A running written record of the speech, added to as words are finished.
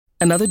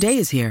Another day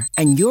is here,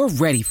 and you're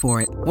ready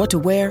for it. What to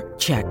wear?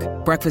 Check.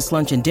 Breakfast,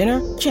 lunch, and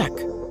dinner? Check.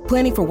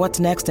 Planning for what's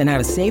next and how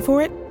to save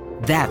for it?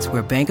 That's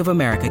where Bank of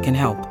America can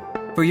help.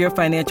 For your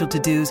financial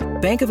to-dos,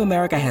 Bank of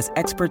America has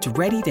experts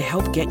ready to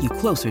help get you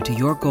closer to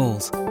your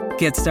goals.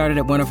 Get started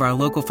at one of our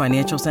local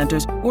financial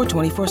centers or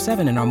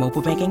 24/7 in our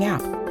mobile banking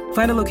app.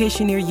 Find a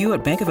location near you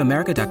at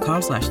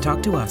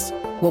bankofamerica.com/talktous.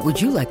 What would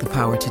you like the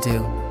power to do?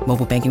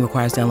 Mobile banking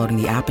requires downloading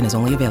the app and is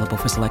only available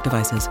for select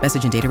devices.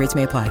 Message and data rates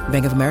may apply.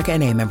 Bank of America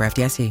N.A., member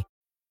FDIC.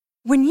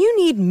 When you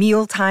need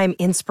mealtime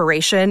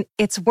inspiration,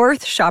 it's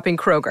worth shopping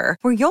Kroger,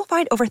 where you'll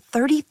find over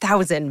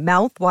 30,000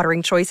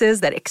 mouth-watering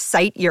choices that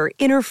excite your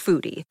inner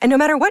foodie. And no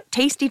matter what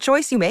tasty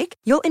choice you make,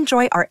 you'll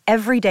enjoy our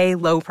everyday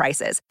low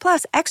prices,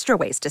 plus extra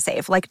ways to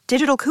save, like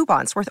digital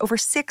coupons worth over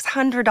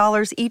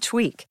 $600 each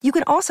week. You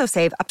can also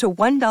save up to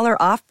 $1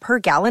 off per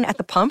gallon at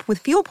the pump with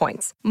fuel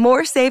points.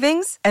 More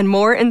savings and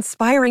more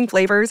inspiring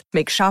flavors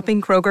make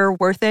shopping Kroger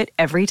worth it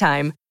every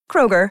time.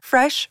 Kroger,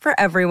 fresh for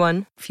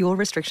everyone. Fuel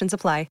restrictions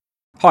apply.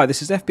 Hi,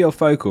 this is FPL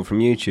Focal from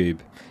YouTube.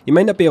 You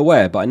may not be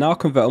aware, but I now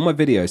convert all my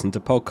videos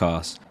into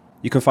podcasts.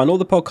 You can find all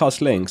the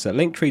podcast links at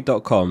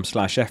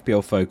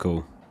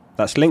linktree.com/FPLFocal.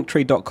 That's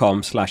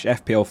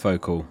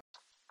linktree.com/FPLFocal.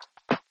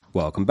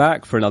 Welcome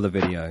back for another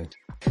video.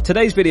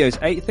 Today's video is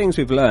 8 things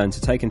we've learned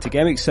to take into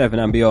Game Week 7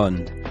 and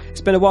beyond.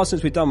 It's been a while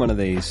since we've done one of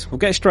these. We'll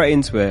get straight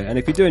into it, and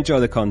if you do enjoy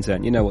the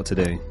content, you know what to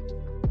do.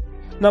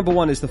 Number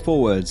 1 is the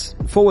forwards.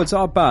 Forwards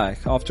are back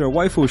after a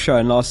woeful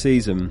showing last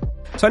season.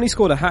 Tony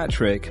scored a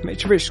hat-trick,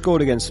 Mitrovic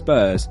scored against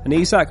Spurs, and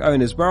Isak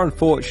owners were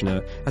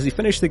unfortunate as he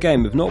finished the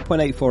game with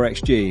 0.84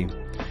 XG.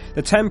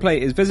 The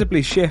template is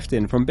visibly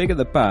shifting from big at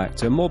the back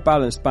to a more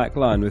balanced back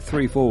line with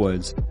 3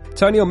 forwards.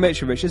 Tony or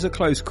Mitrovic is a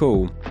close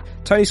call.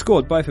 Tony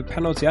scored both a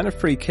penalty and a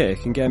free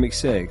kick in Game Week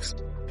 6.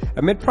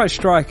 A mid-price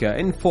striker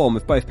in form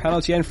with both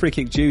penalty and free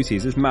kick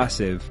duties is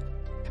massive.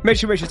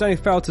 Mitrovic has only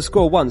failed to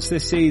score once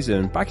this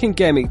season, back in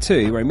Game Week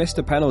 2 where he missed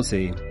a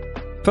penalty.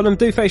 Fulham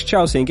do face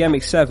Chelsea in Game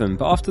Week 7,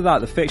 but after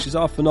that the fixtures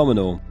are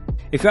phenomenal.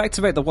 If you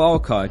activate the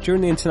wildcard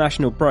during the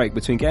international break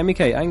between Game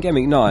Week 8 and Game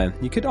Week 9,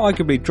 you could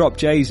arguably drop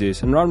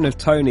Jesus and run with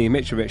Tony,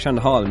 Mitrovic and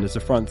Haaland as the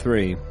front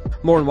 3.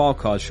 More on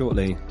wildcards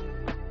shortly.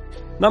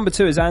 Number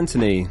 2 is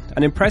Anthony,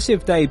 an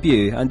impressive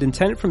debut and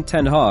intent from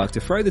Ten Hag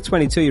to throw the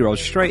 22-year-old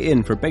straight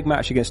in for a big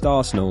match against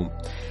Arsenal.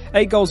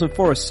 8 goals and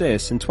 4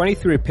 assists in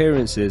 23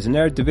 appearances in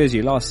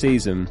Eredivisie last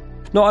season.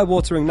 Not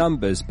eye-watering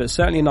numbers, but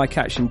certainly an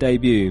eye-catching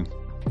debut.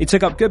 He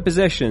took up good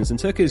positions and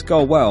took his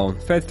goal well,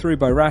 fed through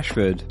by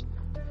Rashford.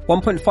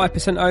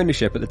 1.5%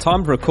 ownership at the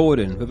time of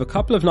recording, with a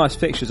couple of nice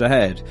fixtures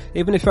ahead,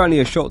 even if only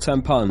a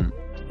short-term punt.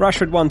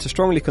 Rashford one to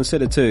strongly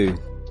consider too.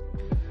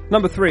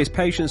 Number 3 is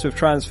patience with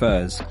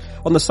transfers.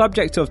 On the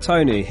subject of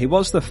Tony, he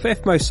was the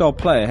 5th most sold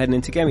player heading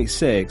into Game Week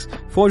 6,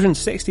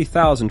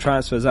 460,000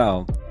 transfers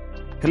out.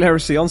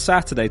 Hilariously, on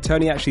Saturday,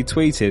 Tony actually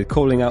tweeted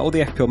calling out all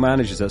the FPL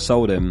managers that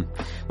sold him.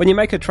 When you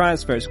make a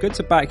transfer, it's good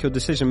to back your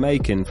decision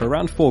making for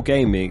around 4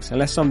 game weeks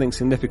unless something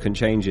significant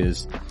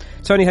changes.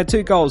 Tony had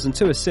 2 goals and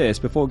 2 assists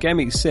before Game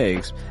Week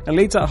 6 and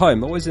Leeds at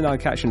home always an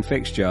eye-catching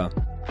fixture.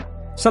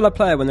 Sell a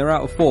player when they're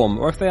out of form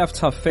or if they have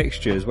tough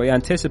fixtures where you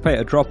anticipate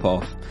a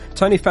drop-off.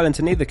 Tony fell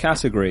into neither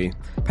category.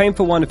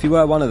 Painful one if you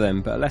were one of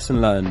them, but a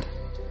lesson learned.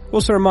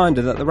 Also a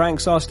reminder that the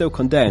ranks are still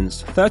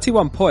condensed.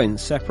 31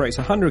 points separates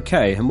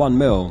 100k and 1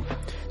 mil.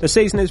 The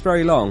season is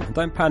very long,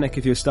 don't panic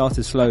if you've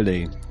started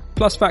slowly.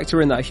 Plus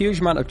factor in that a huge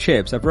amount of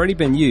chips have already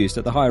been used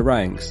at the higher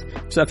ranks,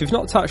 so if you've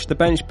not touched the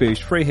bench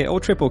boost, free hit or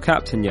triple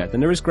captain yet,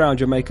 then there is ground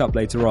you'll make up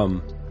later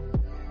on.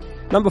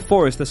 Number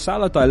 4 is the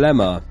Salah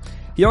dilemma.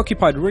 He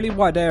occupied really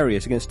wide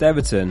areas against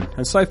Everton,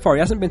 and so far he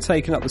hasn't been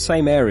taking up the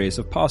same areas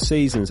of past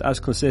seasons as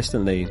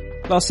consistently.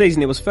 Last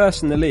season he was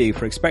first in the league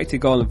for expected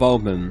goal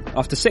involvement.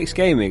 After 6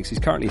 game weeks he's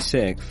currently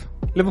 6th.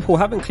 Liverpool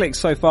haven't clicked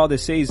so far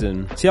this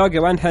season.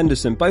 Thiago and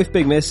Henderson both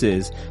big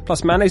misses,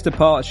 plus Mane's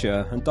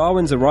departure and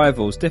Darwin's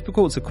arrivals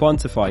difficult to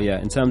quantify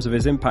yet in terms of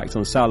his impact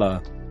on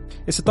Salah.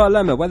 It's a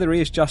dilemma whether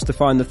he is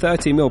justifying the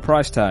 30 mil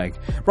price tag.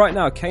 Right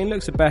now Kane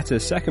looks a better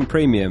second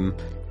premium.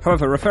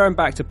 However, referring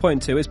back to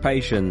point 2 is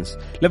patience.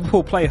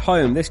 Liverpool play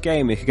home this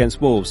game week against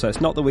Wolves, so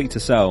it's not the week to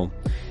sell.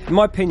 In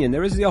my opinion,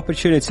 there is the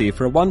opportunity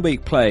for a 1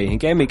 week play in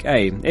Game Week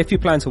 8 if you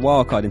plan to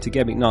wildcard into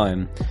Game Week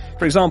 9.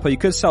 For example, you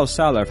could sell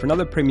Salah for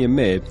another premium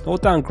mid, or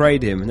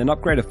downgrade him and then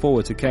upgrade a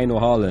forward to Kane or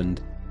Haaland.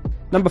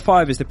 Number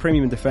 5 is the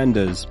premium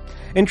defenders.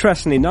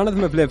 Interestingly, none of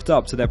them have lived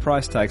up to their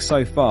price tag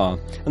so far,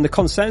 and the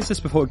consensus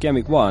before Game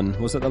Week 1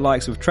 was that the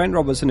likes of Trent,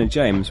 Robertson and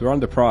James were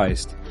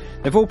underpriced.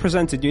 They've all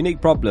presented unique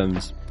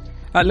problems.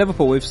 At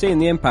Liverpool, we've seen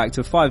the impact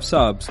of 5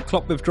 subs,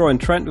 Klopp withdrawing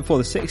Trent before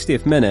the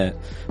 60th minute.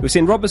 We've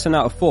seen Robertson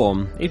out of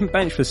form, even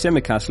benched for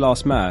Tsimikas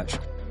last match.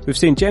 We've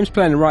seen James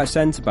playing in right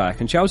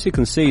centre-back and Chelsea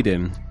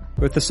conceding.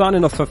 With the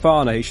signing of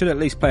Fofana, he should at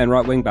least play in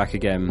right wing-back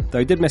again, though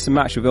he did miss a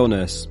match with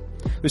illness.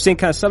 We've seen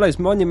Cancelo's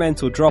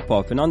monumental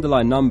drop-off in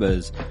underlying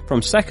numbers,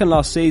 from second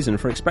last season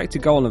for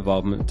expected goal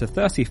involvement to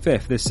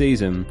 35th this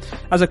season,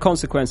 as a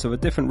consequence of a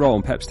different role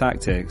in Pep's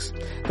tactics.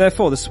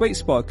 Therefore, the sweet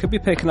spot could be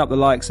picking up the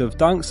likes of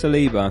Dunk,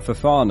 Saliba and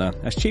Fofana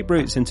as cheap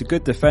routes into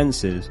good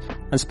defences,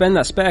 and spend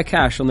that spare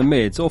cash on the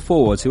mids or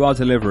forwards who are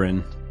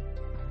delivering.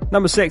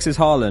 Number 6 is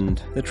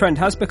Haaland. The trend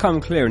has become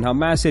clear in how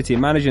Man City are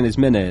managing his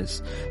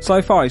minutes.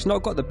 So far he's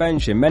not got the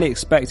benching many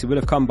expected would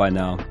have come by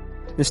now.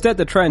 Instead,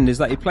 the trend is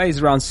that he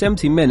plays around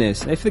 70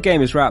 minutes if the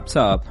game is wrapped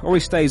up, or he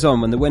stays on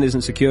when the win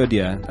isn't secured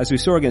yet, as we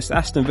saw against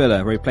Aston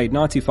Villa where he played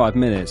 95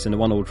 minutes in a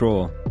 1-1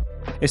 draw.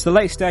 It's the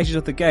late stages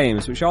of the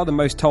games which are the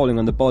most tolling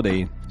on the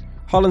body.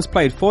 Haaland's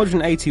played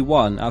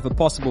 481 out of a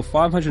possible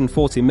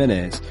 540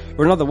 minutes,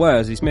 or in other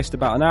words, he's missed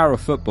about an hour of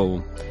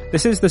football.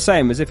 This is the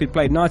same as if he'd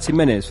played 90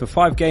 minutes for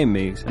 5 game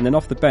weeks and then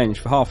off the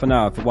bench for half an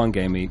hour for 1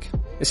 game week.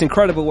 It's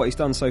incredible what he's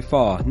done so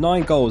far,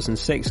 9 goals in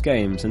 6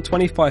 games and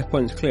 25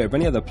 points clear of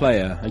any other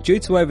player, and due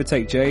to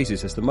overtake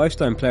Jesus as the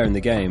most owned player in the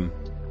game.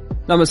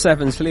 Number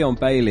 7 is Leon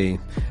Bailey,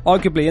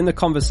 arguably in the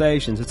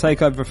conversation to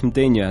take over from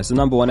Digne as the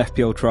number 1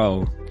 FPL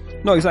troll.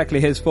 Not exactly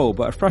his fault,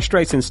 but a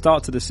frustrating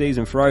start to the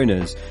season for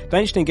owners.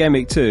 Benched in Game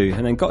Week 2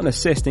 and then got an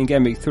assist in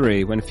Game Week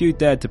 3 when few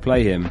dared to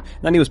play him.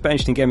 Then he was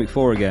benched in Game Week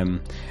 4 again.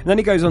 And then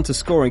he goes on to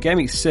score in Game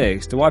Week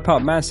 6 to wipe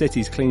out Man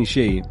City's clean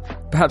sheet.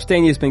 Perhaps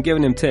Digne has been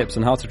giving him tips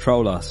on how to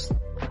troll us.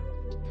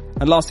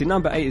 And lastly,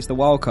 number 8 is the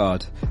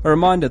wildcard. A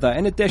reminder that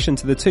in addition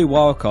to the 2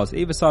 wildcards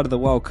either side of the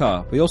World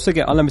Cup, we also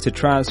get unlimited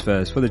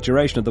transfers for the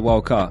duration of the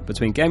World Cup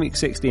between Game Week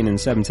 16 and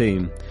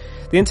 17.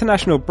 The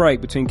international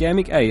break between Game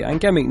Week 8 and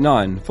Game Week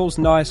 9 falls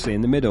nicely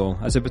in the middle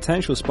as a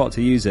potential spot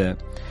to use it.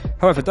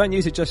 However, don't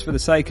use it just for the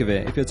sake of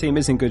it if your team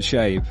is in good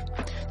shape.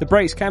 The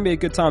breaks can be a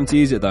good time to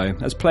use it though,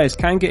 as players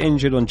can get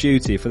injured on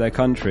duty for their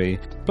country,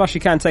 plus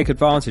you can take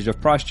advantage of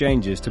price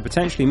changes to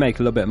potentially make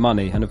a little bit of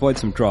money and avoid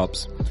some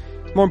drops.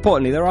 More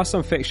importantly, there are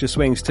some fixture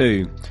swings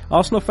too.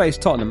 Arsenal face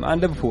Tottenham and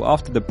Liverpool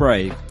after the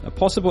break, a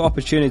possible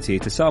opportunity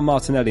to sell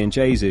Martinelli and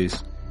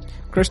Jesus.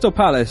 Crystal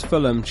Palace,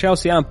 Fulham,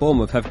 Chelsea and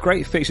Bournemouth have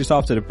great fixtures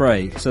after the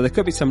break, so there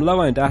could be some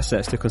low-owned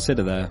assets to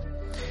consider there.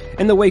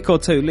 In the week or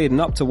 2 leading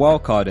up to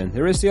wildcarding,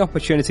 there is the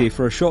opportunity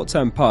for a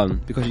short-term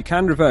punt because you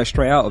can reverse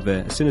straight out of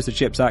it as soon as the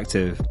chip's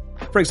active.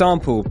 For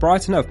example,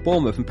 Brighton have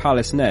Bournemouth and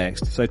Palace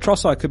next, so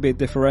Trossard could be a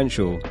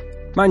differential.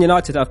 Man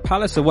United have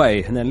Palace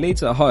away and then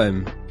Leeds at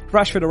home.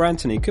 Rashford or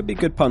Anthony could be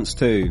good punts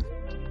too.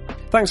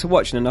 Thanks for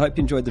watching and I hope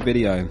you enjoyed the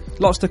video.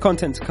 Lots of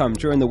content to come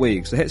during the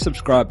week, so hit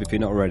subscribe if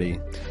you're not already.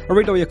 I'll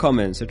read all your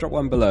comments, so drop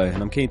one below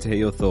and I'm keen to hear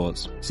your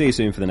thoughts. See you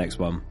soon for the next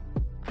one.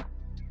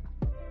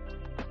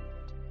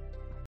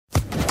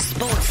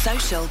 Sports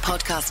Social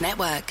Podcast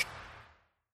Network.